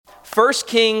1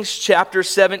 Kings chapter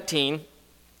 17.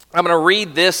 I'm going to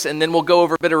read this, and then we'll go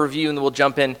over a bit of review, and then we'll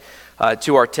jump in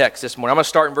to our text this morning. I'm going to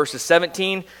start in verses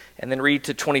 17 and then read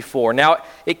to 24. Now,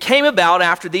 it came about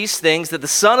after these things that the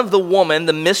son of the woman,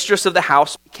 the mistress of the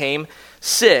house, became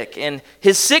sick, and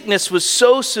his sickness was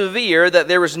so severe that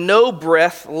there was no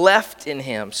breath left in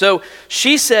him. So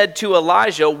she said to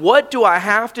Elijah, "What do I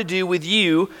have to do with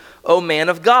you, O man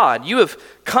of God? You have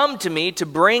come to me to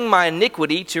bring my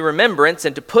iniquity to remembrance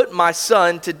and to put my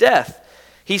son to death."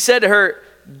 He said to her,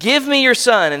 "Give me your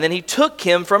son." And then he took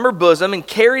him from her bosom and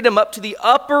carried him up to the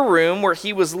upper room where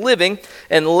he was living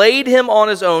and laid him on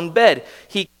his own bed.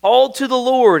 He called to the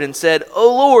Lord and said, "O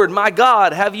Lord, my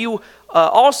God, have you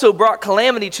also brought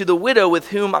calamity to the widow with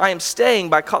whom I am staying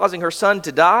by causing her son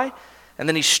to die?" And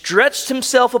then he stretched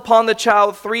himself upon the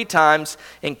child 3 times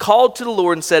and called to the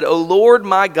Lord and said, "O Lord,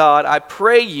 my God, I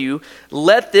pray you,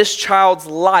 let this child's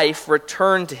life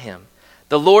return to him."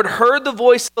 The Lord heard the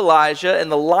voice of Elijah,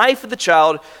 and the life of the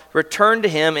child returned to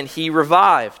him, and he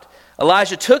revived.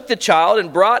 Elijah took the child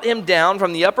and brought him down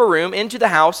from the upper room into the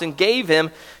house and gave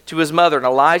him to his mother. And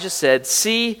Elijah said,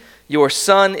 "See, your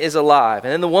son is alive."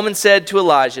 And then the woman said to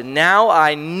Elijah, "Now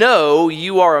I know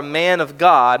you are a man of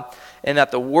God, and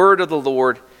that the word of the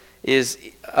Lord is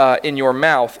in your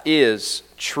mouth is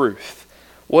truth."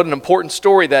 What an important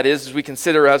story that is as we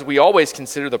consider, as we always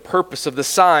consider, the purpose of the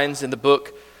signs in the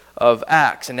book of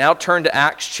Acts. And now turn to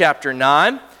Acts chapter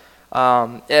 9.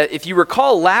 If you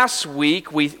recall last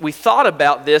week, we thought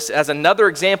about this as another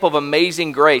example of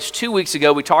amazing grace. 2 weeks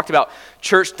ago, we talked about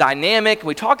church dynamic, and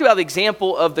we talked about the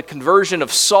example of the conversion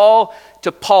of Saul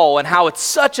to Paul and how it's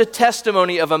such a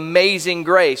testimony of amazing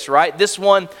grace, right? This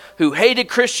one who hated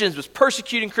Christians, was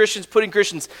persecuting Christians, putting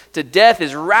Christians to death,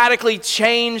 is radically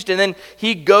changed, and then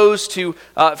he goes to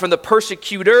from the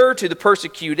persecutor to the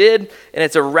persecuted, and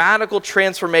it's a radical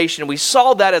transformation. We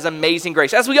saw that as amazing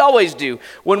grace, as we always do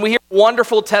when we hear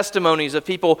wonderful testimonies of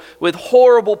people with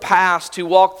horrible past who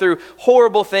walk through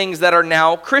horrible things that are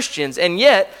now Christians. And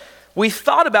yet, we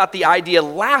thought about the idea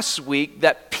last week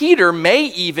that Peter may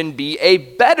even be a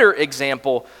better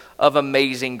example of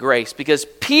amazing grace, because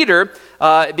Peter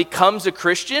becomes a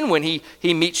Christian when he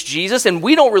meets Jesus, and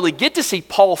we don't really get to see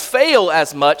Paul fail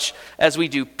as much as we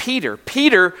do Peter.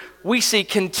 Peter, we see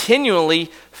continually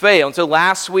fail. And so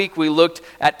last week we looked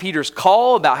at Peter's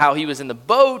call, about how he was in the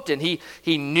boat, and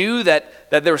he knew that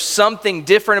there was something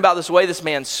different about this way this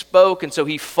man spoke, and so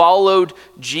he followed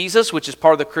Jesus, which is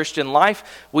part of the Christian life.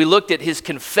 We looked at his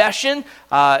confession,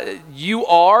 "You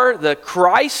are the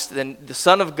Christ, the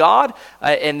Son of God,"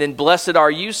 and then, "Blessed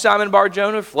are you, Simon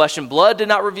Bar-Jonah, flesh and blood did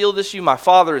not reveal this to you, my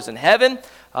Father is in heaven.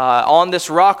 On this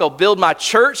rock I'll build my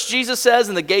church," Jesus says,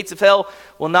 "and the gates of hell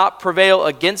will not prevail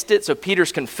against it." So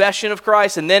Peter's confession of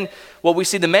Christ. And then what we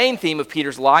see the main theme of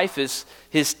Peter's life is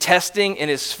his testing and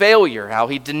his failure, how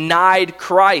he denied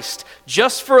Christ.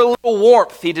 Just for a little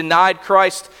warmth, he denied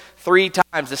Christ 3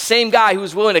 times. The same guy who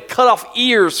was willing to cut off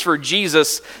ears for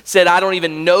Jesus said, "I don't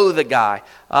even know the guy."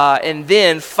 And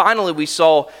then finally we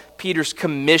saw Peter's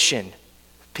commission.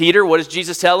 Peter, what does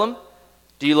Jesus tell him?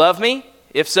 "Do you love me?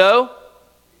 If so,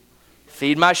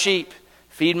 feed my sheep."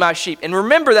 Feed my sheep. And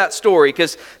remember that story,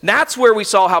 because that's where we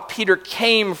saw how Peter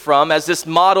came from as this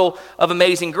model of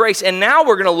amazing grace. And now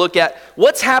we're going to look at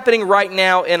what's happening right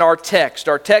now in our text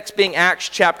being Acts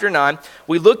chapter 9.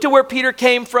 We looked at where Peter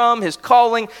came from, his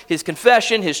calling, his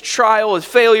confession, his trial, his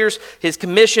failures, his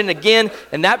commission again.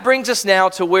 And that brings us now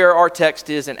to where our text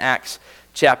is in Acts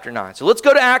chapter 9. So let's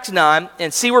go to Acts 9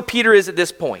 and see where Peter is at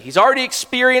this point. He's already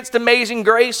experienced amazing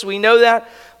grace. We know that.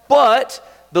 But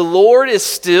the Lord is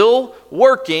still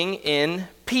working in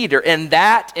Peter, and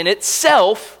that in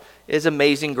itself is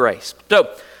amazing grace. So,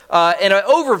 in an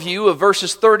overview of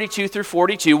verses 32 through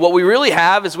 42, what we really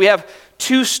have is we have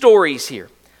 2 stories here.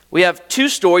 We have 2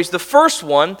 stories. The first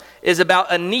one is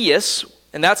about Aeneas,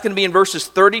 and that's going to be in verses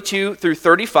 32 through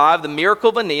 35, the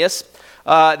miracle of Aeneas.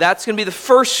 That's going to be the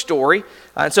first story.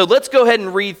 And so let's go ahead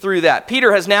and read through that.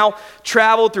 Peter has now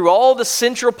traveled through all the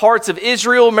central parts of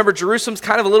Israel. Remember, Jerusalem's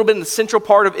kind of a little bit in the central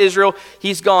part of Israel.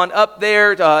 He's gone up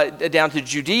there, down to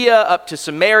Judea, up to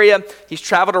Samaria. He's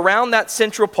traveled around that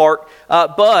central part.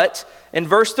 But in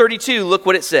verse 32, look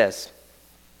what it says.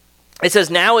 It says,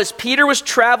 "Now as Peter was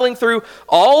traveling through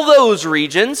all those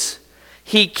regions,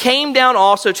 he came down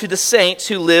also to the saints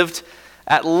who lived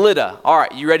at Lydda." All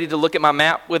right, you ready to look at my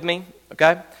map with me?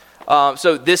 Okay.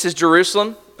 So this is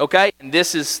Jerusalem, okay? And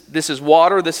this is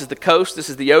water, this is the coast, this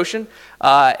is the ocean.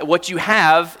 What you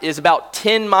have is about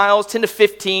 10 miles, 10 to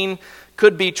 15,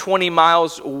 could be 20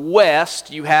 miles west,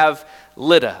 you have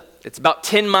Lydda. It's about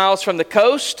 10 miles from the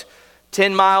coast,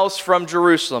 10 miles from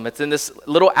Jerusalem. It's in this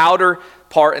little outer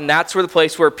part, and that's where the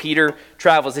place where Peter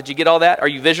travels. Did you get all that? Are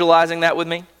you visualizing that with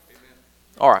me? Amen.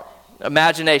 All right.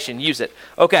 Imagination, use it.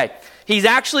 Okay. He's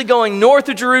actually going north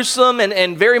of Jerusalem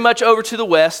and very much over to the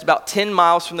west, about 10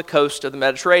 miles from the coast of the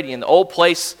Mediterranean. The old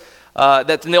place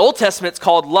that's in the Old Testament, it's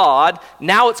called Lod.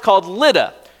 Now it's called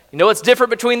Lydda. You know what's different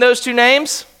between those two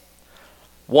names?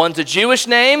 One's a Jewish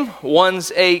name,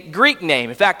 one's a Greek name.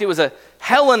 In fact, it was a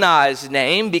Hellenized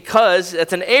name because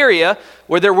it's an area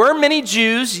where there were many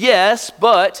Jews, yes,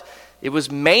 but it was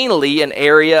mainly an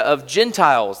area of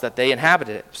Gentiles that they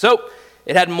inhabited. So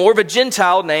it had more of a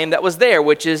Gentile name that was there,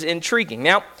 which is intriguing.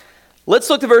 Now, let's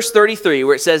look to verse 33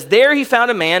 where it says, "There he found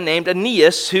a man named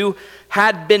Aeneas who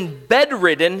had been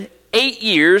bedridden 8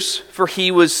 years, for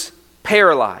he was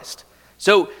paralyzed."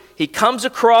 So he comes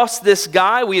across this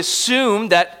guy. We assume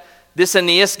that this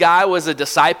Aeneas guy was a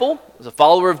disciple, was a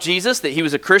follower of Jesus, that he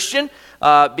was a Christian,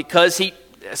 because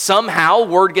somehow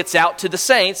word gets out to the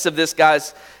saints of this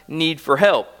guy's need for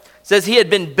help. It says he had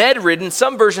been bedridden.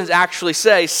 Some versions actually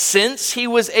say since he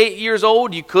was 8 years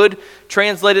old. You could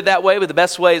translate it that way, but the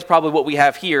best way is probably what we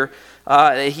have here.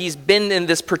 He's been in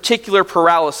this particular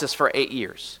paralysis for 8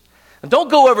 years. And don't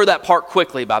go over that part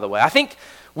quickly, by the way. I think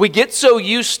we get so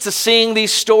used to seeing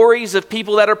these stories of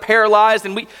people that are paralyzed,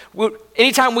 and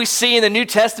anytime we see in the New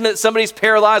Testament that somebody's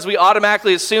paralyzed, we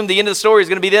automatically assume the end of the story is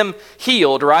going to be them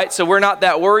healed, right? So we're not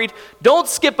that worried. Don't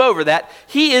skip over that.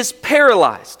 He is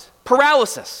paralyzed.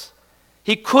 Paralysis.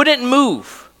 He couldn't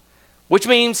move, which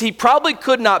means he probably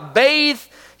could not bathe.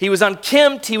 He was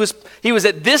unkempt. He was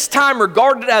at this time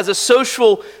regarded as a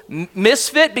social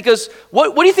misfit, because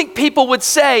what do you think people would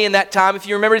say in that time if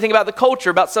you remember anything about the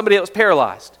culture about somebody that was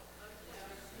paralyzed?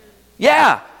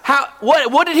 Yeah.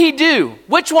 What did he do?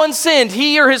 Which one sinned,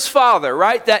 he or his father,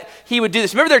 right? That he would do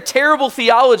this. Remember their terrible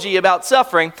theology about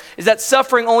suffering is that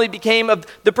suffering only became of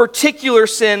the particular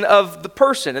sin of the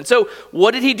person. And so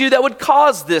what did he do that would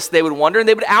cause this, they would wonder, and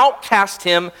they would outcast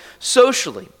him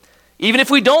socially. Even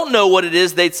if we don't know what it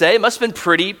is, they'd say, it must have been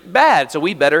pretty bad, so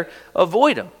we better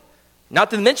avoid him. Not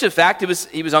to mention the fact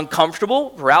he was uncomfortable.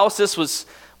 Paralysis was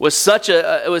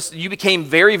you became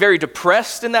very, very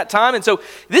depressed in that time. And so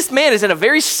this man is in a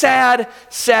very sad,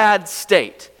 sad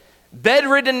state.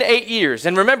 Bedridden 8 years.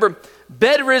 And remember,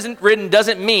 bedridden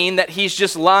doesn't mean that he's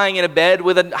just lying in a bed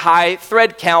with a high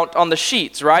thread count on the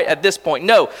sheets, right? At this point,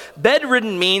 no.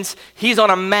 Bedridden means he's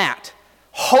on a mat,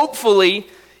 hopefully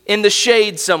in the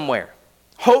shade somewhere.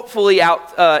 Hopefully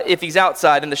out, if he's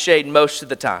outside in the shade most of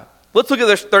the time. Let's look at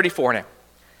verse 34 now.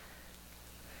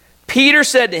 Peter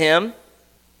said to him,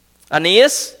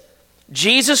 "Aeneas,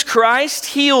 Jesus Christ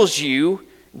heals you.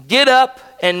 Get up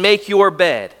and make your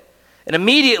bed." And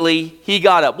immediately he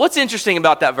got up. What's interesting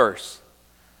about that verse?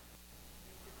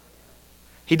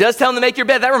 He does tell him to make your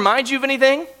bed. That reminds you of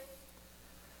anything?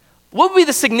 What would be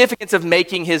the significance of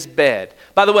making his bed?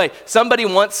 By the way, somebody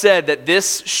once said that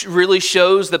this really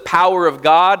shows the power of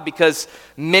God, because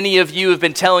many of you have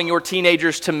been telling your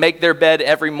teenagers to make their bed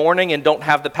every morning and don't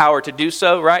have the power to do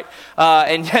so, right?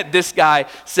 And yet this guy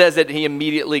says that he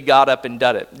immediately got up and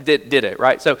did it,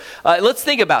 right? So let's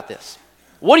think about this.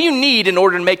 What do you need in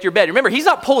order to make your bed? Remember, he's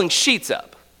not pulling sheets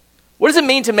up. What does it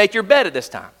mean to make your bed at this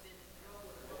time?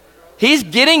 He's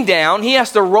getting down. He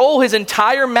has to roll his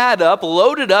entire mat up,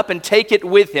 load it up, and take it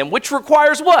with him, which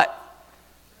requires what?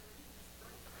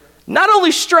 Not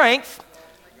only strength,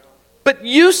 but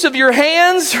use of your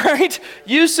hands, right?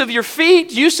 Use of your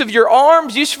feet, use of your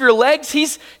arms, use of your legs.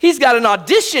 He's got an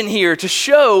audition here to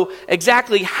show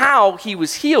exactly how he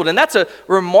was healed. And that's a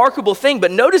remarkable thing. But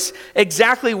notice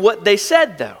exactly what they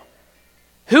said, though.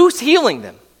 Who's healing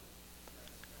them?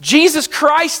 Jesus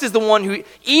Christ is the one who,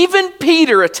 even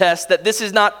Peter attests that this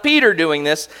is not Peter doing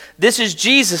this. This is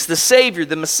Jesus, the Savior,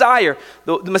 the Messiah,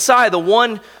 the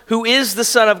one who is the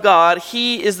Son of God.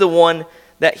 He is the one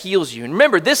that heals you. And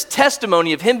remember, this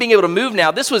testimony of him being able to move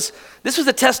now, this was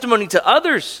a testimony to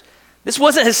others. This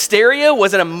wasn't hysteria,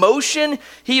 wasn't emotion.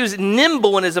 He was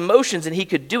nimble in his emotions and he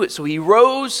could do it. So he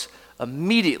rose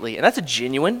immediately. And that's a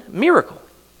genuine miracle.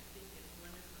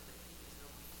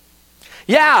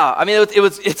 Yeah, I mean,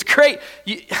 it's great.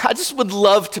 I just would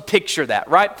love to picture that,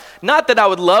 right? Not that I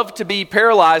would love to be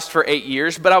paralyzed for 8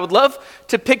 years, but I would love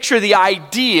to picture the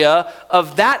idea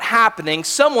of that happening,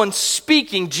 someone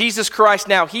speaking, Jesus Christ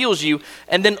now heals you,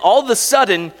 and then all of a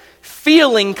sudden,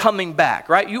 feeling coming back,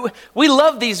 right? We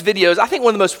love these videos. I think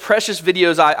one of the most precious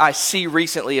videos I see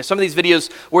recently is some of these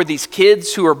videos where these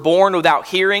kids who are born without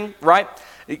hearing, right?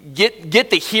 Get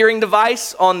the hearing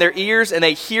device on their ears and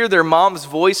they hear their mom's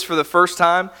voice for the first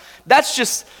time. That's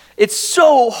just, It's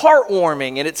so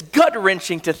heartwarming and it's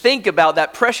gut-wrenching to think about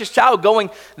that precious child going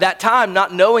that time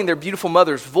not knowing their beautiful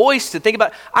mother's voice, to think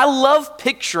about. I love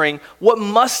picturing what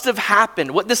must have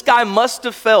happened, what this guy must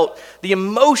have felt, the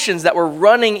emotions that were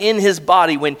running in his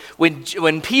body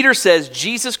when Peter says,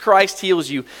 Jesus Christ heals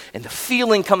you, and the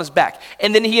feeling comes back.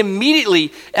 And then he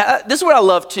immediately, this is what I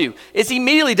love too, is he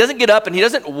immediately doesn't get up and he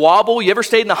doesn't wobble. You ever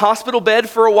stayed in the hospital bed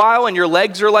for a while and your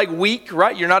legs are like weak,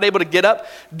 right? You're not able to get up.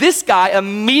 This guy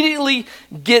immediately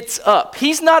gets up.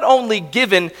 He's not only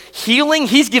given healing,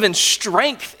 he's given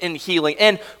strength in healing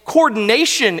and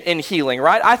coordination in healing,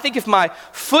 right? I think if my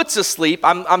foot's asleep,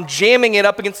 I'm jamming it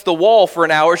up against the wall for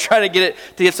an hour trying to get it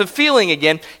to get some feeling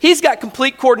again. He's got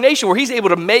complete coordination where he's able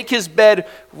to make his bed,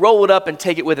 roll it up, and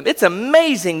take it with him. It's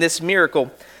amazing, this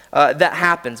miracle that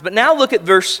happens. But now look at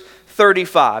verse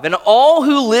 35. And all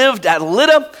who lived at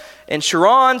Lydda and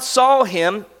Sharon saw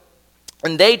him,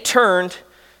 and they turned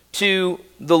to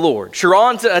the Lord.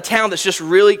 Sharon's a town that's just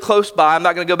really close by. I'm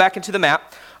not going to go back into the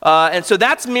map. And so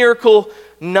that's miracle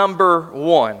number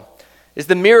 1, is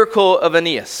the miracle of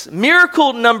Aeneas.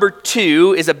 Miracle number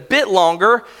 2 is a bit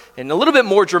longer and a little bit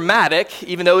more dramatic,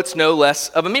 even though it's no less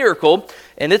of a miracle,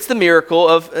 and it's the miracle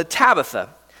of Tabitha.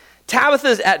 Tabitha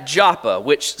is at Joppa,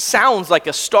 which sounds like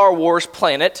a Star Wars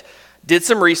planet. Did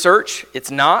some research.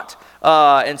 It's not.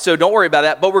 And so don't worry about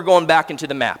that, but we're going back into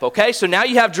the map, okay? So now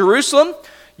you have Jerusalem.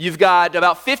 You've got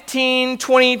about 15,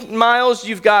 20 miles,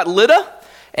 you've got Lydda,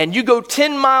 and you go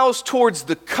 10 miles towards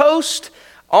the coast,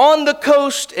 on the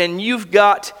coast, and you've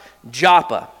got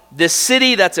Joppa. This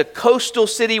city that's a coastal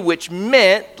city, which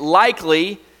meant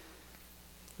likely it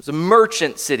was a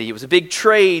merchant city. It was a big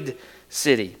trade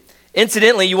city.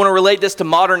 Incidentally, you want to relate this to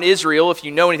modern Israel, if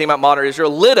you know anything about modern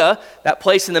Israel. Lydda, that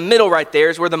place in the middle right there,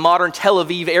 is where the modern Tel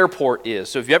Aviv airport is.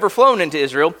 So if you've ever flown into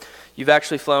Israel, you've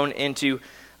actually flown into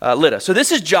Lydda. So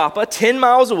this is Joppa, 10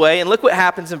 miles away, and look what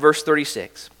happens in verse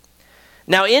 36.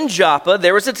 Now in Joppa,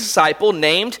 there was a disciple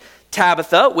named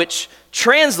Tabitha, which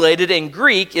translated in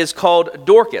Greek is called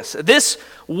Dorcas. This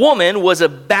woman was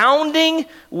abounding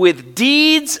with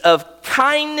deeds of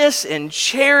kindness and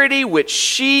charity, which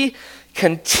she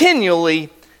continually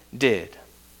did.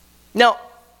 Now,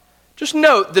 just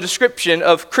note the description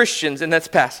of Christians in this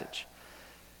passage.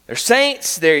 They're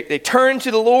saints, they turn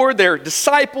to the Lord, they're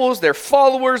disciples, they're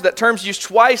followers. That term's used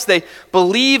twice. They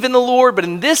believe in the Lord, but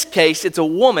in this case, it's a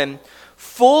woman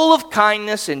full of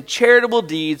kindness and charitable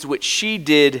deeds, which she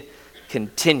did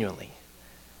continually.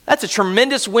 That's a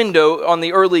tremendous window on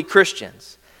the early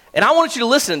Christians. And I want you to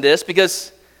listen to this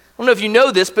because, I don't know if you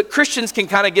know this, but Christians can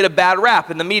kind of get a bad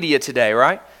rap in the media today,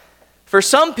 right? For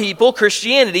some people,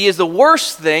 Christianity is the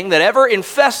worst thing that ever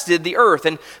infested the earth.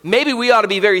 And maybe we ought to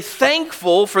be very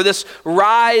thankful for this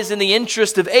rise in the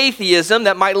interest of atheism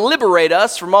that might liberate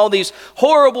us from all these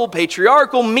horrible,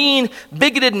 patriarchal, mean,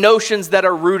 bigoted notions that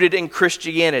are rooted in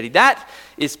Christianity. That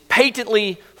is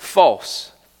patently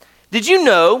false. Did you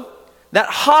know that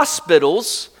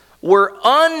hospitals were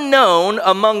unknown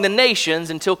among the nations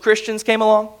until Christians came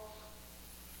along?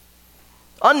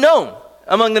 Unknown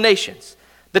among the nations.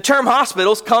 The term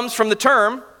hospitals comes from the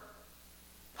term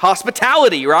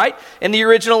hospitality, right? In the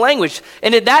original language.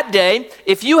 And in that day,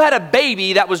 if you had a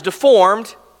baby that was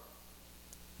deformed,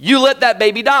 you let that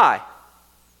baby die.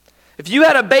 If you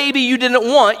had a baby you didn't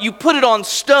want, you put it on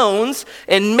stones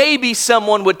and maybe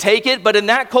someone would take it, but in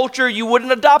that culture you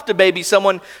wouldn't adopt a baby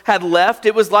someone had left.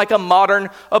 It was like a modern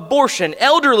abortion.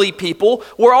 Elderly people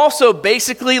were also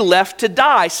basically left to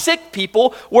die. Sick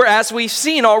people were, as we've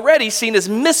seen already, seen as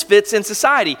misfits in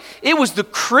society. It was the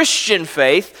Christian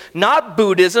faith, not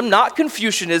Buddhism, not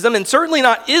Confucianism, and certainly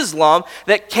not Islam,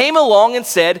 that came along and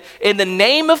said, in the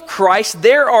name of Christ,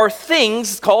 there are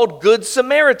things called Good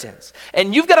Samaritans.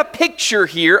 And you've got a picture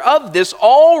here of this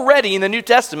already in the New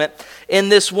Testament in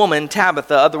this woman,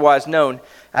 Tabitha, otherwise known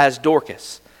as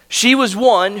Dorcas. She was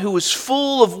one who was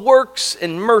full of works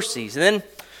and mercies. And then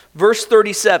verse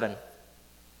 37,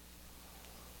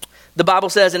 the Bible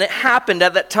says, and it happened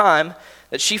at that time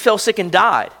that she fell sick and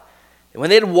died. And when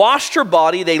they had washed her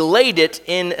body, they laid it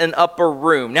in an upper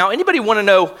room. Now, anybody want to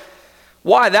know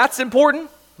why that's important?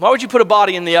 Why would you put a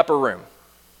body in the upper room?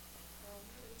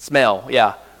 Smell,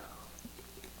 yeah.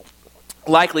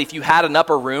 Likely, if you had an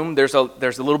upper room, there's a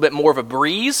little bit more of a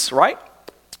breeze, right?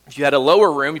 If you had a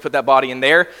lower room, you put that body in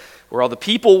there where all the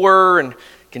people were and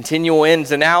continual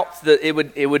ins and outs, it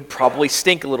would probably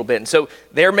stink a little bit. And so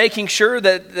they're making sure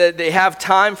that they have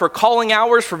time for calling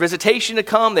hours for visitation to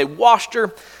come. They washed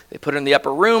her, they put her in the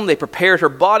upper room, they prepared her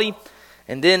body.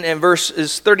 And then in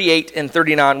verses 38 and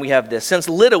 39, we have this. Since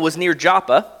Lydda was near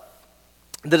Joppa,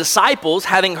 The disciples,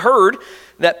 having heard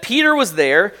that Peter was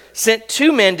there, sent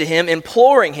 2 men to him,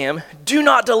 imploring him, "Do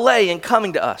not delay in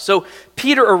coming to us." So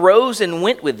Peter arose and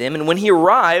went with them, and when he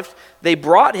arrived, they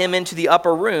brought him into the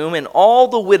upper room, and all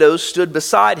the widows stood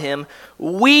beside him,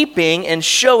 weeping and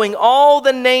showing all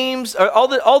the names, or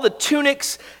all the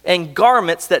tunics and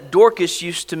garments that Dorcas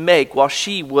used to make while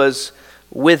she was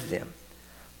with them.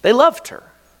 They loved her.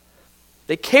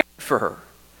 They cared for her.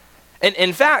 And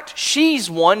in fact, she's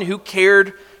one who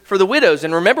cared for the widows.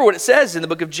 And remember what it says in the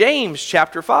book of James,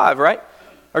 chapter 5, right?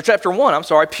 Or chapter 1, I'm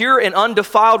sorry. Pure and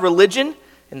undefiled religion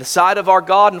in the sight of our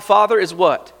God and Father is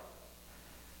what?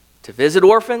 To visit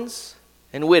orphans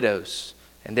and widows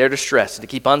in their distress, and to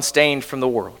keep unstained from the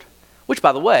world. Which,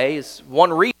 by the way, is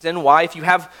one reason why if you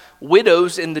have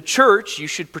widows in the church, you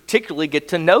should particularly get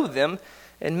to know them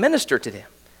and minister to them.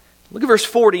 Look at verse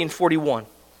 40 and 41.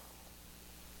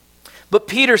 But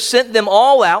Peter sent them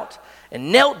all out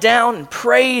and knelt down and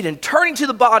prayed, and turning to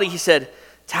the body, he said,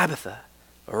 "Tabitha,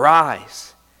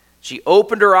 arise." She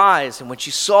opened her eyes, and when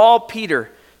she saw Peter,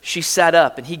 she sat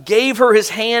up. And he gave her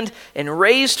his hand and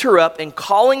raised her up, and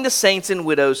calling the saints and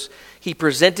widows, he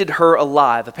presented her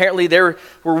alive. Apparently there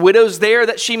were widows there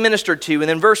that she ministered to. And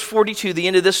then verse 42, the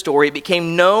end of this story, it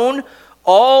became known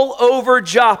all over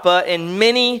Joppa, and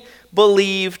many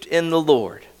believed in the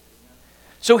Lord.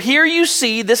 So here you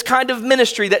see this kind of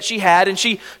ministry that she had, and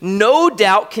she no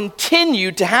doubt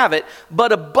continued to have it.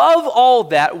 But above all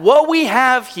that, what we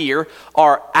have here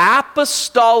are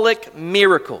apostolic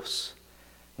miracles.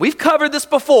 We've covered this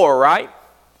before, right?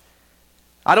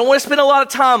 I don't want to spend a lot of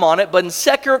time on it, but in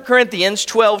 2 Corinthians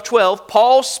 12:12,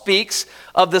 Paul speaks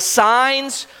of the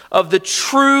signs of the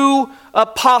true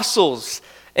apostles.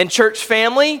 And church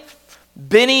family,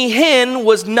 Benny Hinn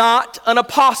was not an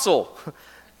apostle.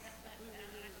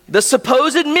 The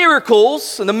supposed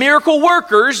miracles and the miracle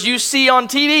workers you see on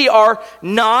TV are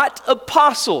not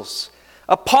apostles.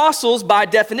 Apostles, by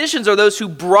definitions, are those who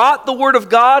brought the word of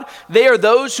God. They are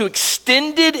those who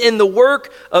extended in the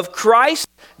work of Christ.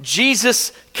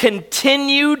 Jesus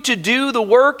continued to do the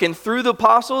work and through the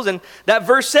apostles. And that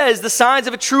verse says, the signs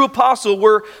of a true apostle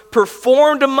were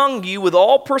performed among you with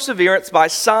all perseverance by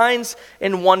signs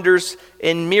and wonders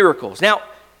and miracles. Now,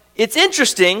 it's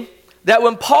interesting that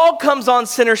when Paul comes on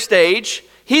center stage,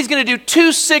 he's going to do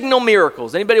 2 signal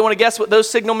miracles. Anybody want to guess what those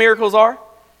signal miracles are?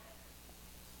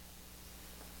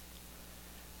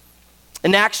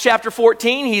 In Acts chapter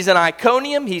 14, he's in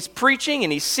Iconium, he's preaching,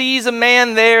 and he sees a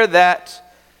man there that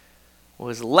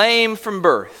was lame from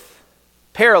birth,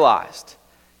 paralyzed.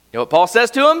 You know what Paul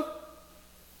says to him?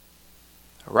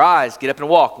 Arise, get up and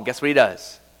walk. And guess what he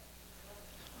does?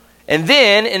 And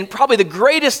then, in probably the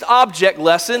greatest object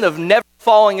lesson of never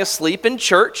falling asleep in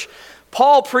church,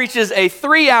 Paul preaches a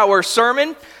 3-hour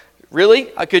sermon. Really,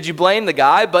 could you blame the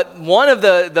guy? But one of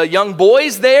the young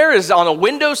boys there is on a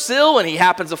windowsill, and he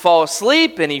happens to fall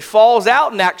asleep, and he falls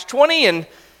out in Acts 20, and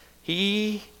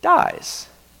he dies.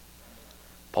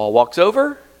 Paul walks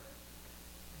over,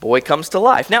 boy comes to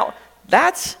life. Now,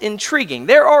 that's intriguing.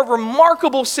 There are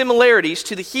remarkable similarities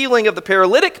to the healing of the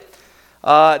paralytic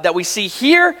that we see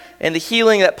here and the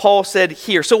healing that Paul said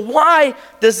here. So why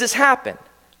does this happen?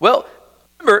 Well,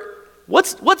 remember,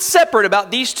 what's separate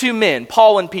about these 2 men,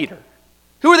 Paul and Peter?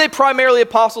 Who are they primarily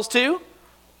apostles to?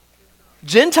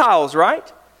 Gentiles,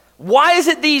 right? Why is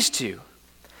it these 2?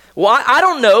 Well, I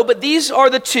don't know, but these are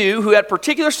the 2 who had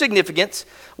particular significance.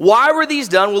 Why were these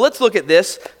done? Well, let's look at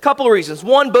this. A couple of reasons.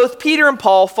 One, both Peter and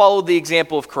Paul followed the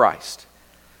example of Christ.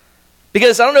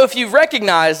 Because I don't know if you've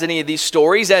recognized any of these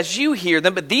stories as you hear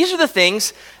them, but these are the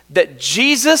things that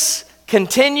Jesus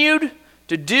continued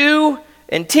to do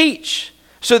and teach.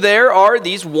 So there are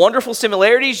these wonderful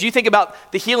similarities. You think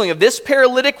about the healing of this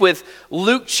paralytic with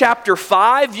Luke chapter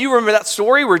 5. You remember that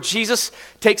story where Jesus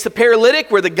takes the paralytic,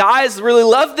 where the guys really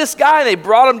loved this guy, and they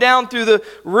brought him down through the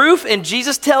roof, and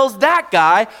Jesus tells that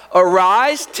guy,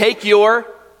 "Arise, take your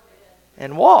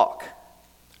and walk."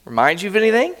 Remind you of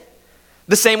anything?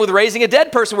 The same with raising a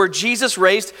dead person, where Jesus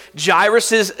raised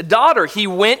Jairus' daughter. He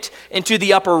went into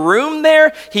the upper room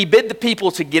there. He bid the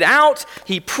people to get out.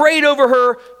 He prayed over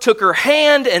her, took her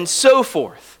hand, and so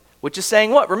forth. Which is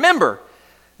saying what? Remember,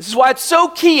 this is why it's so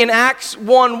key in Acts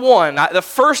 1:1. The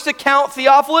first account,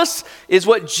 Theophilus, is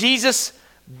what Jesus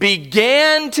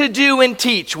began to do and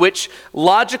teach, which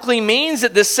logically means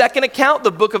that this second account,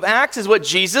 the book of Acts, is what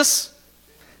Jesus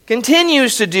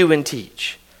continues to do and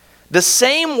teach. The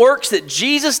same works that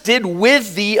Jesus did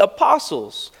with the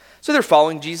apostles. So they're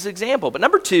following Jesus' example. But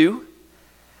number 2,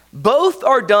 both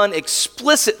are done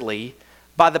explicitly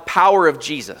by the power of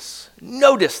Jesus.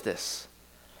 Notice this.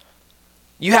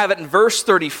 You have it in verse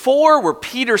 34 where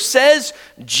Peter says,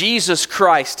 Jesus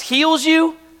Christ heals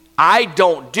you. I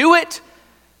don't do it.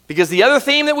 Because the other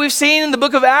theme that we've seen in the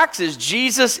book of Acts is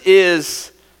Jesus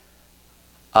is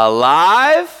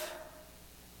alive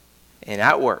and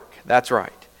at work. That's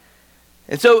right.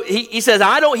 And so he says,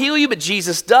 I don't heal you, but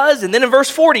Jesus does. And then in verse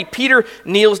 40, Peter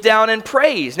kneels down and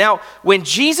prays. Now, when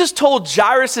Jesus told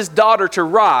Jairus' daughter to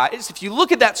rise, if you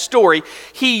look at that story,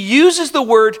 he uses the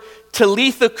word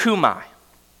Talitha Kumai.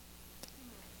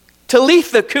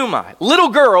 Talitha Kumai, little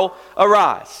girl,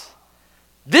 arise.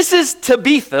 This is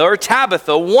Tabitha or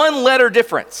Tabitha, one letter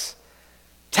difference.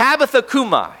 Tabitha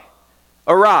Kumai,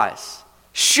 arise.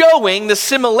 Showing the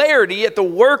similarity at the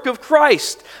work of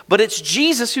Christ. But it's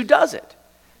Jesus who does it.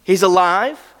 He's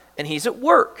alive and he's at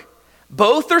work.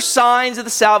 Both are signs of the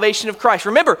salvation of Christ.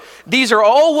 Remember, these are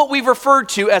all what we've referred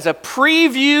to as a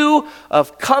preview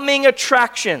of coming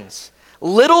attractions.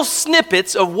 Little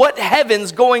snippets of what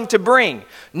heaven's going to bring.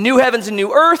 New heavens and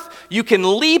new earth. You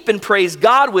can leap and praise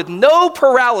God with no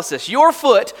paralysis. Your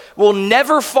foot will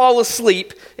never fall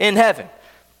asleep in heaven.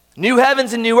 New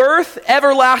heavens and new earth,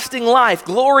 everlasting life,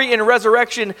 glory and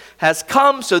resurrection has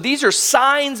come. So these are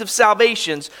signs of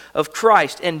salvations of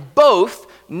Christ. And both,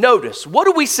 notice, what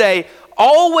do we say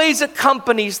always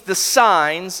accompanies the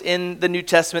signs in the New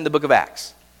Testament, the book of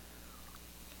Acts?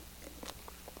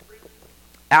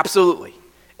 Absolutely.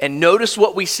 And notice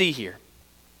what we see here.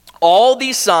 All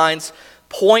these signs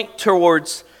point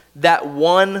towards that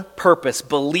one purpose.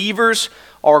 Believers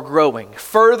are growing,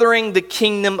 furthering the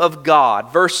kingdom of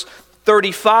God. Verse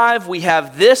 35, we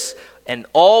have this, and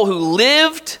all who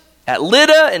lived at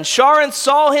Lydda and Sharon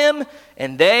saw him,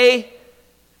 and they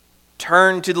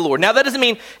turned to the Lord. Now that doesn't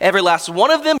mean every last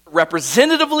one of them,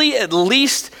 representatively, at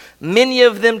least many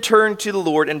of them turned to the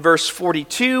Lord. In verse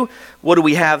 42, what do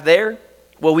we have there?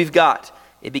 Well, we've got,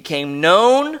 it became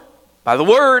known by the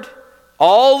word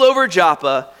all over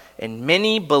Joppa, and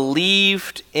many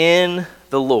believed in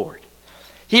the Lord.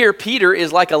 Here, Peter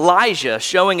is like Elijah,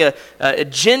 showing a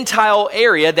Gentile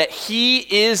area that he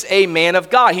is a man of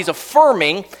God. He's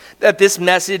affirming that this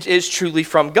message is truly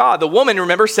from God. The woman,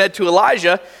 remember, said to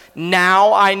Elijah,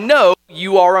 now I know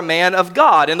you are a man of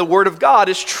God, and the word of God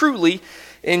is truly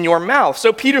in your mouth.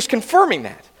 So Peter's confirming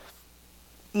that.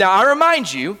 Now, I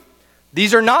remind you,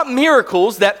 these are not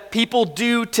miracles that people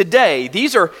do today.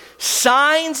 These are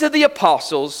signs of the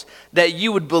apostles that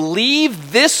you would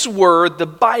believe this word, the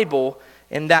Bible,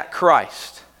 and that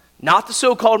Christ. Not the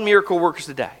so-called miracle workers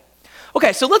today.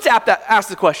 Okay, so let's ask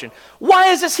the question. Why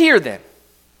is this here then?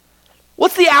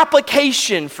 What's the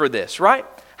application for this, right?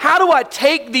 How do I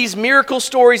take these miracle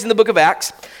stories in the book of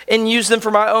Acts and use them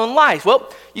for my own life? Well,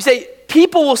 you say,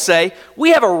 people will say,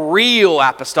 we have a real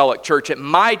apostolic church at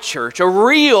my church, a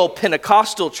real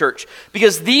Pentecostal church,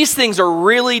 because these things are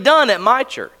really done at my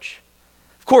church.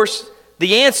 Of course,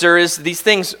 the answer is these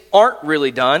things aren't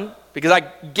really done, because I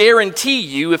guarantee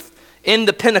you if in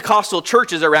the Pentecostal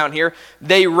churches around here,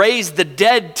 they raise the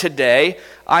dead today,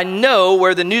 I know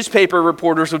where the newspaper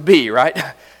reporters would be, right?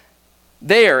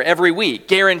 There every week,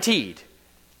 guaranteed.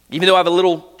 Even though I have a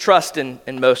little trust in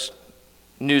most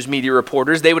news media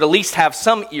reporters, they would at least have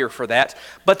some ear for that.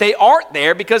 But they aren't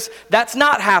there because that's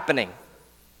not happening.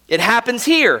 It happens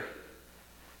here.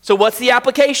 So what's the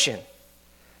application?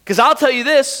 Because I'll tell you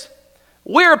this,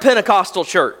 we're a Pentecostal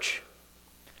church.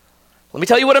 Let me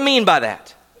tell you what I mean by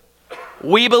that.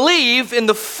 We believe in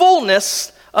the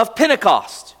fullness of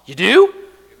Pentecost. You do?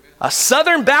 A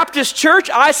Southern Baptist church?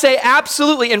 I say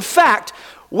absolutely. In fact,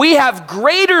 we have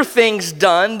greater things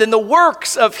done than the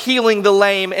works of healing the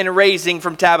lame and raising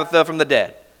from Tabitha from the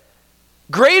dead.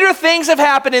 Greater things have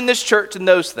happened in this church than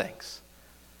those things.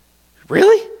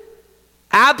 Really?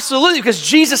 Absolutely, because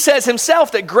Jesus says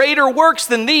himself that greater works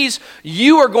than these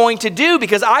you are going to do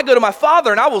because I go to my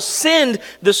Father and I will send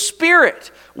the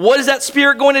Spirit. What is that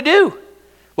Spirit going to do?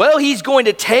 Well, he's going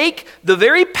to take the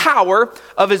very power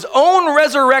of his own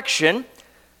resurrection.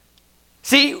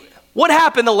 See, what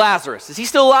happened to Lazarus? Is he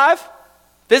still alive?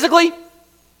 Physically?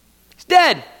 He's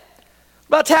dead.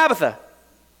 What about Tabitha?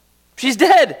 She's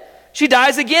dead. She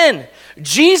dies again.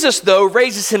 Jesus, though,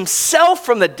 raises himself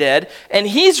from the dead, and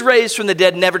he's raised from the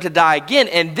dead never to die again.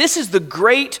 And this is the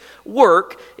great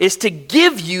work, is to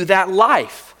give you that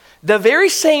life. The very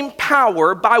same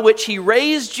power by which he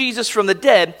raised Jesus from the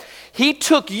dead, he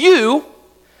took you,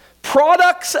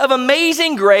 products of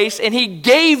amazing grace, and he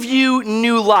gave you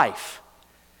new life.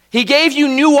 He gave you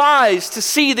new eyes to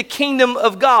see the kingdom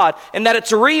of God and that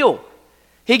it's real.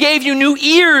 He gave you new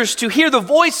ears to hear the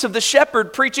voice of the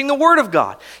shepherd preaching the word of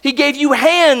God. He gave you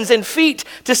hands and feet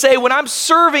to say, when I'm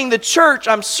serving the church,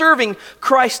 I'm serving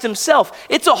Christ himself.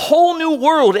 It's a whole new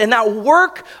world, and that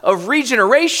work of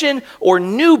regeneration or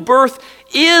new birth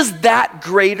is that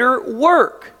greater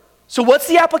work. So what's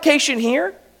the application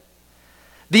here?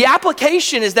 The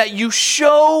application is that you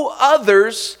show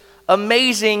others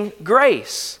amazing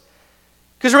grace.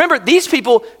 Because remember, these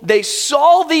people, they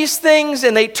saw these things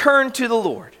and they turned to the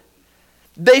Lord.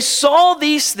 They saw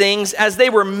these things as they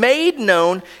were made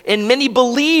known, and many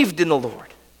believed in the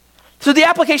Lord. So the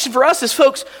application for us is,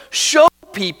 folks, show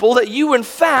people that you in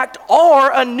fact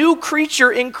are a new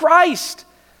creature in Christ.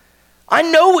 I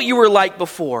know what you were like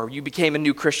before you became a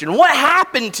new Christian. What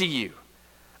happened to you?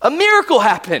 A miracle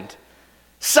happened.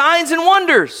 Signs and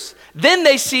wonders. Then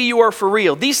they see you are for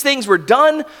real. These things were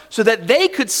done so that they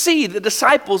could see the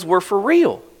disciples were for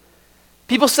real.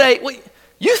 People say, well,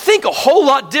 you think a whole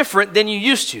lot different than you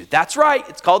used to. That's right.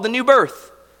 It's called the new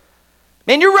birth.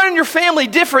 Man, you're running your family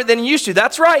different than you used to.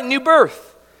 That's right, new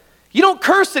birth. You don't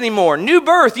curse anymore. New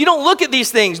birth. You don't look at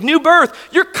these things. New birth.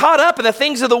 You're caught up in the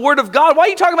things of the Word of God. Why are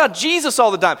you talking about Jesus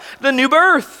all the time? The new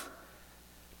birth.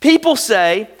 People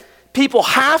say people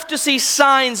have to see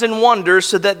signs and wonders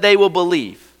so that they will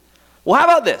believe. Well, how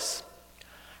about this?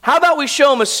 How about we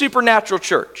show them a supernatural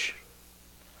church?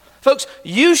 Folks,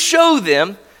 you show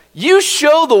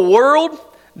the world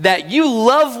that you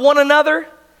love one another,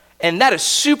 and that is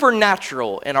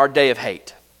supernatural in our day of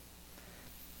hate.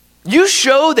 You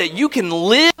show that you can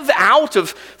live out of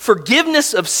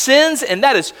forgiveness of sins, and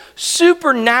that is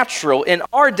supernatural in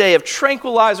our day of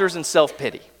tranquilizers and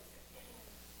self-pity.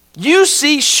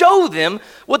 Show them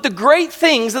what the great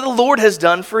things that the Lord has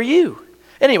done for you.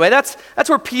 Anyway, that's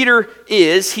where Peter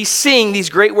is. He's seeing these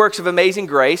great works of amazing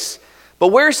grace. But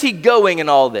where's he going in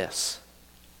all this?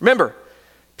 Remember,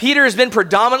 Peter has been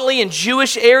predominantly in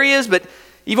Jewish areas, but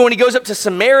even when he goes up to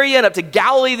Samaria and up to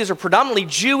Galilee, these are predominantly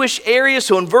Jewish areas.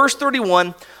 So in verse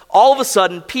 31, all of a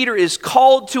sudden, Peter is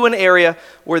called to an area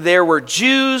where there were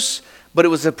Jews, but it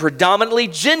was a predominantly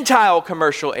Gentile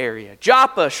commercial area.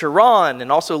 Joppa, Sharon,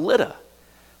 and also Lydda.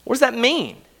 What does that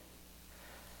mean?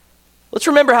 Let's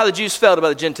remember how the Jews felt about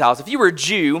the Gentiles. If you were a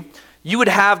Jew, you would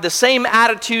have the same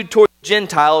attitude toward the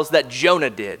Gentiles that Jonah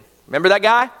did. Remember that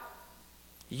guy?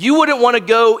 You wouldn't want to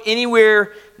go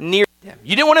anywhere near them.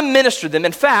 You didn't want to minister to them.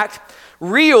 In fact,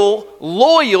 real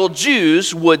loyal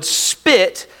Jews would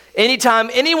spit anytime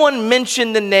anyone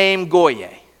mentioned the name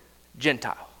Goye,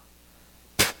 Gentile.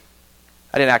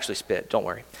 I didn't actually spit, don't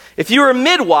worry. If you were a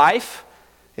midwife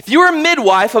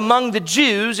among the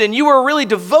Jews and you were a really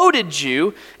devoted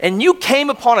Jew and you came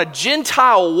upon a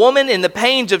Gentile woman in the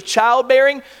pains of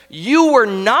childbearing, you were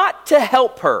not to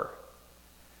help her.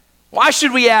 Why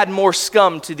should we add more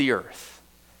scum to the earth?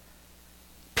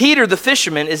 Peter the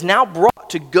fisherman is now brought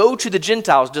to go to the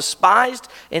Gentiles, despised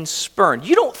and spurned.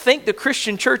 You don't think the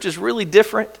Christian church is really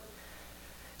different?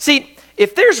 See,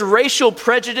 if there's racial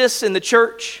prejudice in the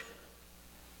church,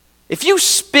 if you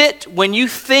spit when you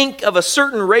think of a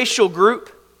certain racial group,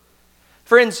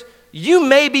 friends, you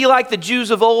may be like the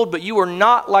Jews of old, but you are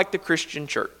not like the Christian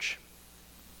church.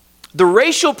 The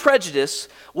racial prejudice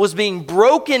was being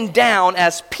broken down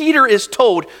as Peter is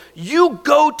told, you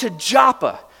go to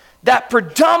Joppa, that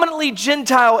predominantly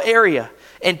Gentile area.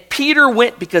 And Peter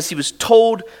went because he was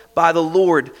told by the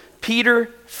Lord, Peter,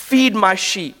 feed my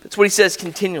sheep. That's what he says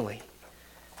continually.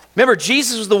 Remember,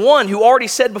 Jesus was the one who already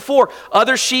said before,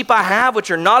 other sheep I have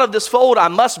which are not of this fold, I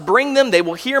must bring them. They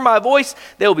will hear my voice.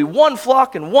 There will be one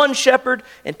flock and one shepherd.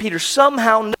 And Peter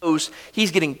somehow knows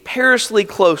he's getting perilously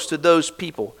close to those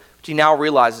people, which he now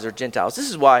realizes are Gentiles. This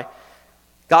is why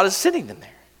God is sending them there.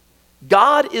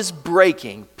 God is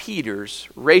breaking Peter's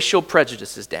racial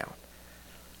prejudices down.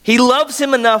 He loves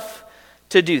him enough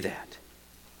to do that.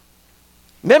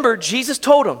 Remember, Jesus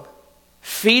told him,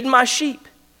 feed my sheep.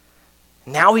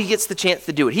 Now he gets the chance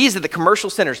to do it. He's at the commercial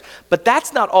centers. But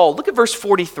that's not all. Look at verse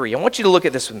 43. I want you to look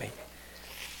at this with me.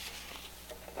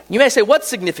 You may say, what's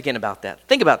significant about that?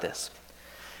 Think about this.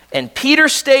 And Peter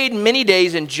stayed many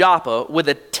days in Joppa with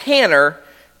a tanner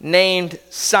named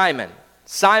Simon.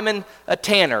 Simon, a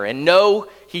tanner. And no,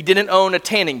 he didn't own a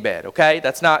tanning bed, okay?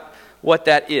 That's not what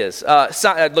that is.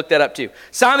 I looked that up too.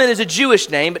 Simon is a Jewish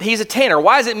name, but he's a tanner.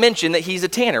 Why is it mentioned that he's a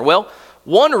tanner? Well,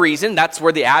 one reason, that's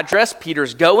where the address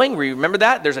Peter's going. Remember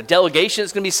that? There's a delegation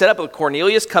that's going to be set up with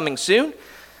Cornelius coming soon.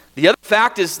 The other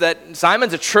fact is that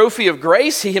Simon's a trophy of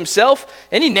grace. He himself,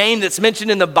 any name that's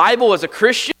mentioned in the Bible as a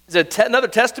Christian is another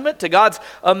testament to God's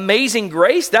amazing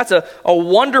grace. That's a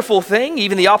wonderful thing.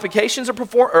 Even the occupations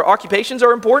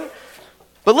are important.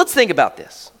 But let's think about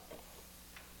this.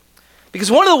 Because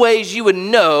one of the ways you would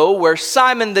know where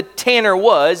Simon the tanner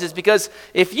was is because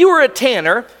if you were a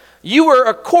tanner, you were,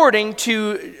 according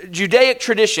to Judaic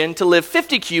tradition, to live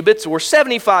 50 cubits or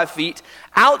 75 feet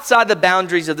outside the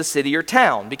boundaries of the city or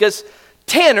town. Because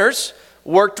tanners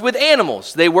worked with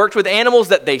animals. They worked with animals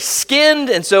that they skinned,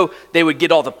 and so they would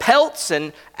get all the pelts.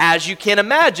 And as you can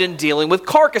imagine, dealing with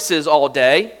carcasses all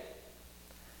day,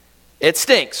 it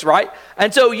stinks, right?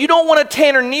 And so you don't want a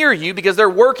tanner near you because they're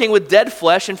working with dead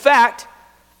flesh. In fact,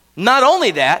 not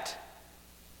only that,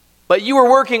 but you were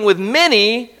working with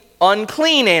many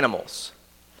unclean animals.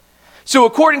 So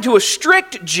according to a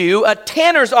strict Jew, a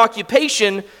tanner's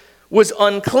occupation was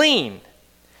unclean.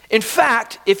 In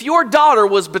fact, if your daughter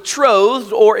was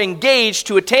betrothed or engaged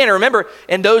to a tanner, remember,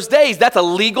 in those days, that's a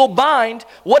legal bind.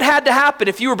 What had to happen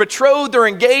if you were betrothed or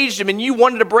engaged and you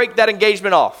wanted to break that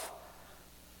engagement off?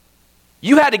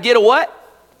 You had to get a what?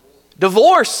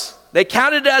 Divorce. They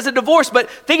counted it as a divorce. But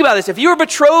think about this. If you were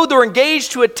betrothed or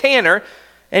engaged to a tanner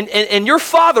and your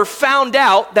father found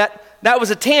out that that was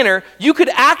a tanner, you could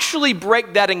actually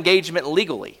break that engagement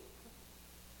legally.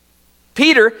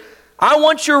 Peter, I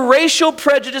want your racial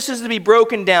prejudices to be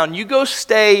broken down. You go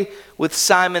stay with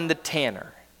Simon the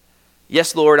tanner.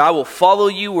 Yes, Lord, I will follow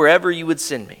you wherever you would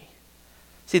send me.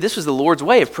 See, this was the Lord's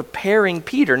way of preparing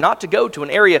Peter not to go to an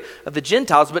area of the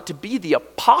Gentiles, but to be the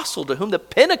apostle to whom the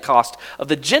Pentecost of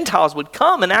the Gentiles would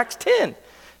come in Acts 10.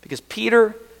 Because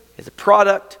Peter is a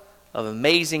product of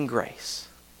amazing grace.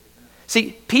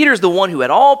 See, Peter's the one who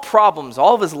had all problems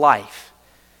all of his life.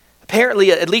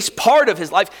 Apparently, at least part of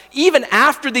his life. Even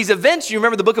after these events, you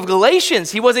remember the book of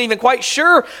Galatians, he wasn't even quite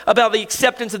sure about the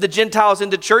acceptance of the Gentiles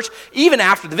into church. Even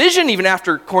after the vision, even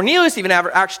after Cornelius, even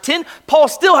after Acts 10, Paul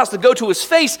still has to go to his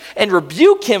face and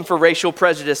rebuke him for racial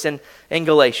prejudice in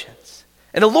Galatians.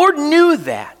 And the Lord knew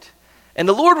that. And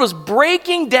the Lord was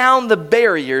breaking down the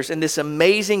barriers in this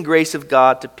amazing grace of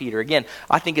God to Peter. Again,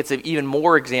 I think it's an even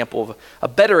more example, a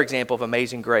better example of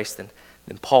amazing grace than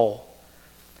Paul.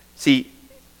 See,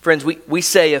 friends, we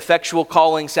say effectual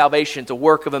calling salvation is a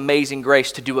work of amazing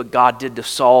grace to do what God did to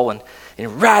Saul and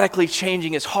radically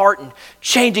changing his heart and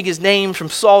changing his name from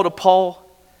Saul to Paul.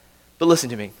 But listen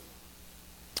to me.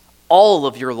 All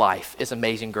of your life is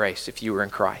amazing grace if you are in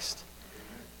Christ.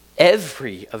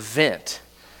 Every event,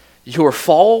 your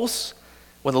falls,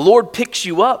 when the Lord picks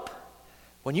you up,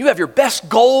 when you have your best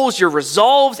goals, your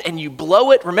resolves, and you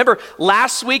blow it. Remember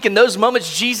last week in those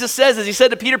moments Jesus says, as he said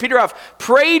to Peter, Peter, I've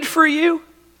prayed for you.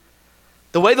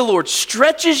 The way the Lord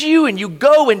stretches you and you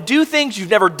go and do things you've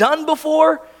never done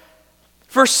before.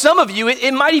 For some of you,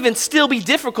 it might even still be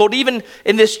difficult, even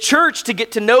in this church, to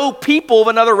get to know people of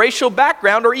another racial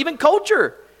background or even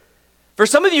culture. For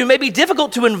some of you, it may be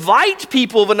difficult to invite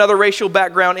people of another racial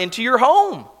background into your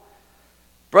home.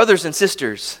 Brothers and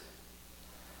sisters,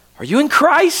 are you in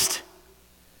Christ?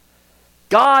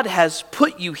 God has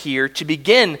put you here to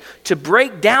begin to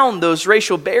break down those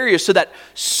racial barriers so that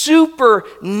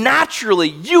supernaturally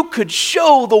you could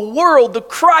show the world the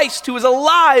Christ who is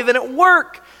alive and at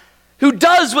work, who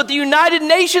does what the United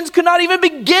Nations could not even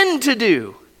begin to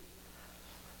do.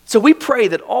 So we pray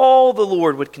that the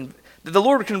Lord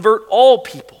would convert all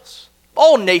peoples,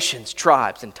 all nations,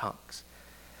 tribes, and tongues.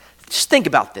 Just think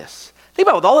about this. Think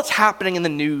about all that's happening in the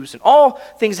news and all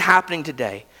things happening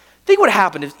today. Think what would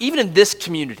happen if, even in this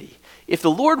community, if the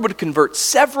Lord would convert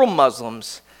several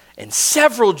Muslims and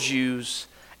several Jews,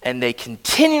 and they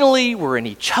continually were in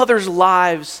each other's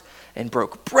lives and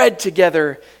broke bread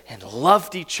together and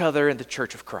loved each other in the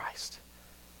church of Christ.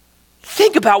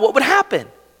 Think about what would happen.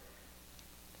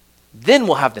 Then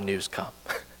we'll have the news come.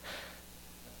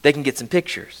 They can get some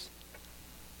pictures.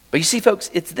 But you see,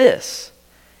 folks, it's this.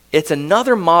 It's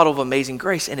another model of amazing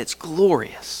grace, and it's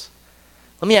glorious.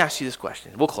 Let me ask you this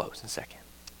question. We'll close in a second.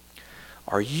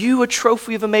 Are you a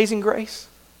trophy of amazing grace?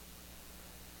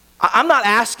 I'm not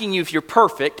asking you if you're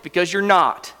perfect, because you're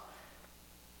not.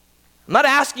 I'm not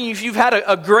asking you if you've had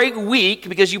a great week,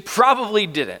 because you probably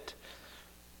didn't.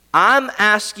 I'm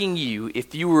asking you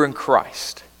if you were in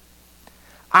Christ.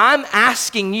 I'm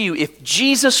asking you if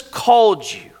Jesus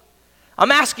called you. I'm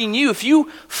asking you, if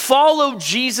you follow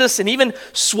Jesus and even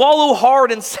swallow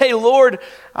hard and say, Lord,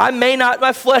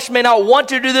 my flesh may not want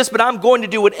to do this, but I'm going to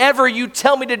do whatever you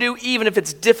tell me to do, even if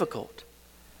it's difficult.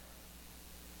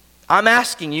 I'm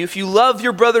asking you, if you love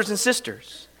your brothers and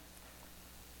sisters,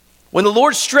 when the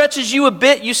Lord stretches you a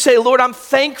bit, you say, Lord, I'm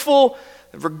thankful,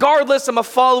 regardless, I'm a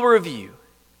follower of you.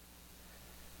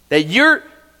 That your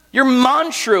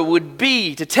mantra would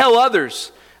be to tell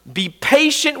others, be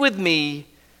patient with me,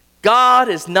 God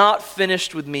is not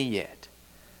finished with me yet.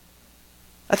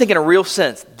 I think in a real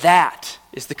sense, that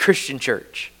is the Christian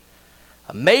church.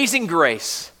 Amazing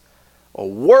grace, a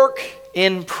work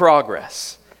in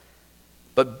progress,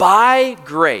 but by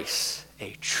grace,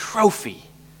 a trophy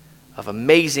of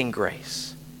amazing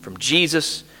grace from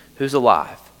Jesus who's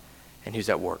alive and who's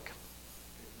at work.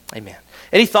 Amen.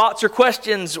 Any thoughts or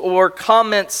questions or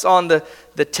comments on the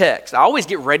text? I always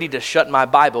get ready to shut my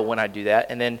Bible when I do that,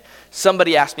 and then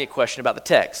somebody asks me a question about the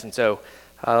text, and so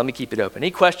let me keep it open.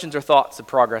 Any questions or thoughts of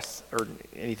progress or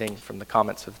anything from the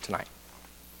comments of tonight?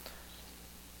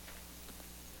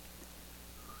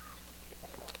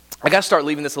 I got to start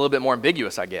leaving this a little bit more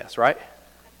ambiguous, I guess, right?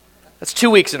 That's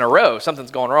 2 weeks in a row. Something's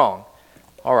going wrong.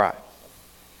 All right.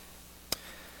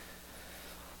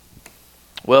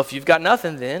 Well, if you've got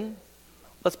nothing, then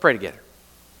let's pray together.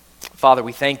 Father,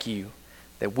 we thank you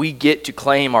that we get to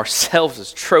claim ourselves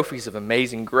as trophies of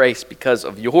amazing grace because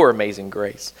of your amazing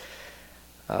grace.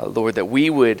 Lord, that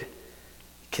we would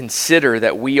consider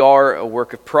that we are a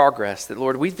work of progress. That,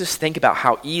 Lord, we just think about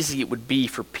how easy it would be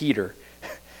for Peter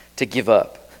to give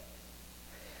up.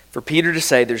 For Peter to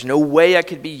say, there's no way I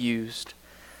could be used.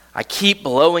 I keep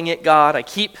blowing it, God. I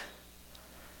keep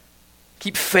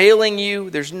failing you.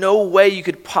 There's no way you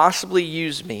could possibly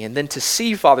use me. And then to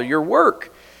see, Father, your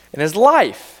work in his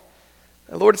life.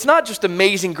 And Lord, it's not just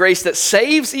amazing grace that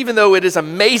saves, even though it is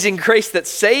amazing grace that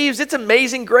saves. It's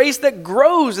amazing grace that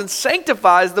grows and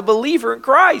sanctifies the believer in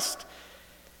Christ.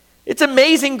 It's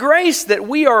amazing grace that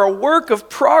we are a work of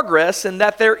progress and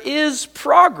that there is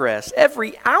progress.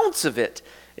 Every ounce of it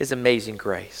is amazing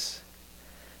grace.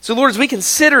 So Lord, as we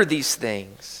consider these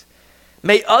things,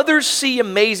 may others see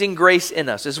amazing grace in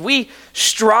us. As we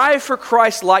strive for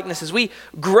Christ's likeness, as we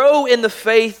grow in the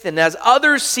faith, and as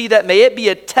others see that, may it be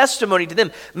a testimony to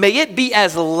them. May it be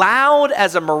as loud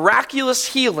as a miraculous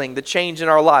healing, the change in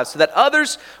our lives, so that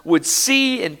others would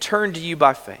see and turn to you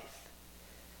by faith.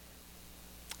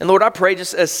 And Lord, I pray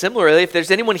just as similarly, if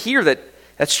there's anyone here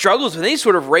that struggles with any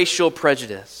sort of racial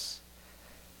prejudice,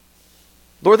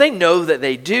 Lord, they know that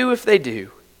they do if they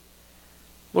do.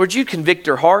 Lord, you'd convict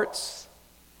their hearts.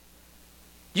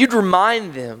 You'd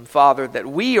remind them, Father, that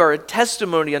we are a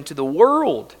testimony unto the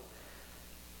world.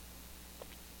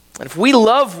 And if we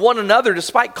love one another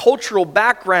despite cultural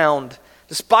background,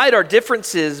 despite our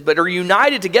differences, but are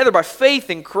united together by faith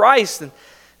in Christ, and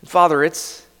Father,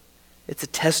 it's a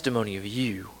testimony of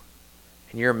you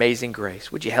and your amazing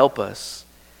grace. Would you help us?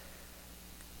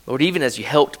 Lord, even as you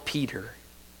helped Peter,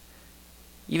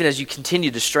 even as you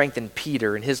continue to strengthen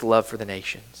Peter in his love for the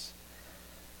nations,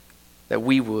 that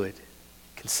we would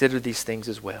consider these things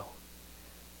as well.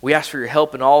 We ask for your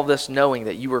help in all of this, knowing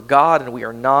that you are God and we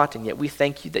are not, and yet we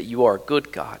thank you that you are a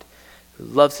good God who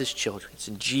loves his children. It's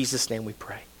in Jesus' name we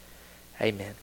pray. Amen.